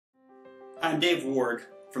I'm Dave Ward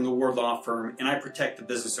from the Ward Law Firm, and I protect the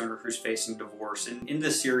business owner who's facing divorce. And in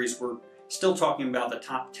this series, we're still talking about the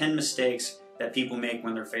top 10 mistakes that people make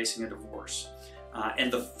when they're facing a divorce.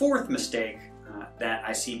 And the fourth mistake that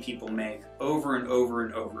I see people make over and over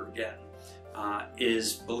and over again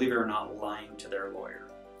is, believe it or not, lying to their lawyer.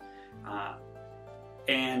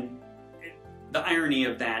 And the irony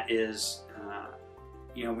of that is,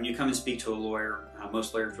 when you come and speak to a lawyer,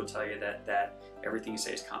 most lawyers will tell you that everything you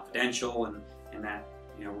say is confidential and that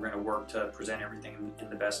we're going to work to present everything in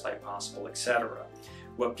the best light possible, etc.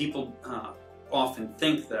 What people often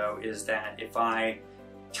think, though, is that if I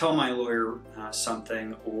tell my lawyer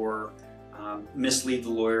something or mislead the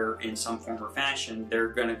lawyer in some form or fashion, they're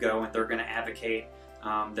going to go and they're going to advocate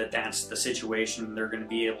that that's the situation, they're going to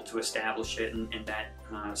be able to establish it, and that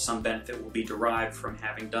some benefit will be derived from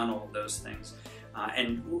having done all of those things.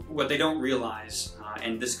 And what they don't realize,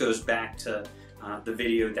 and this goes back to the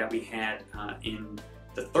video that we had in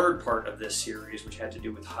the third part of this series, which had to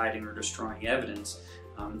do with hiding or destroying evidence,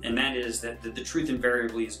 and that is that the truth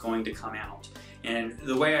invariably is going to come out. And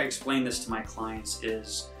the way I explain this to my clients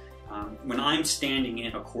is when I'm standing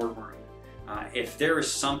in a courtroom, if there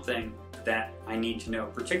is something that I need to know,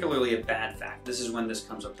 particularly a bad fact, this is when this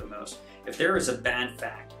comes up the most. If there is a bad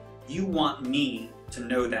fact, you want me to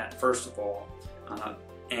know that, first of all,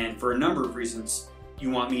 and for a number of reasons, you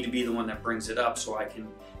want me to be the one that brings it up so I can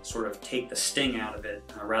sort of take the sting out of it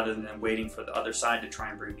rather than waiting for the other side to try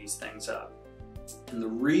and bring these things up. And the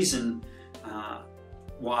reason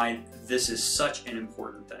why this is such an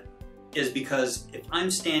important thing is because if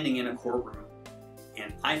I'm standing in a courtroom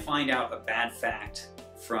and I find out a bad fact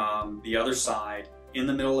from the other side in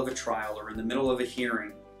the middle of a trial or in the middle of a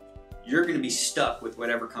hearing, you're going to be stuck with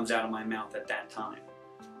whatever comes out of my mouth at that time.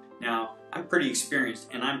 Now, I'm pretty experienced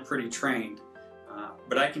and I'm pretty trained,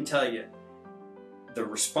 but I can tell you the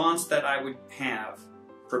response that I would have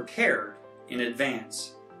prepared in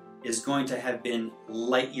advance is going to have been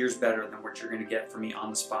light years better than what you're going to get from me on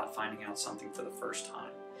the spot finding out something for the first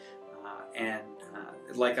time.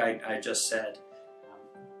 Like I just said,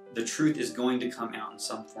 the truth is going to come out in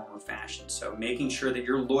some form or fashion. So making sure that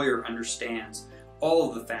your lawyer understands all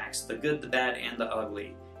of the facts, the good, the bad, and the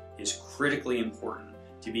ugly, is critically important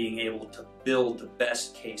to being able to build the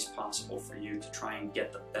best case possible for you to try and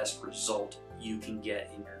get the best result you can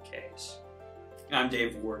get in your case. I'm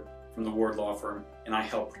Dave Ward from the Ward Law Firm, and I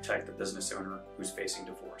help protect the business owner who's facing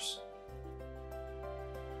divorce.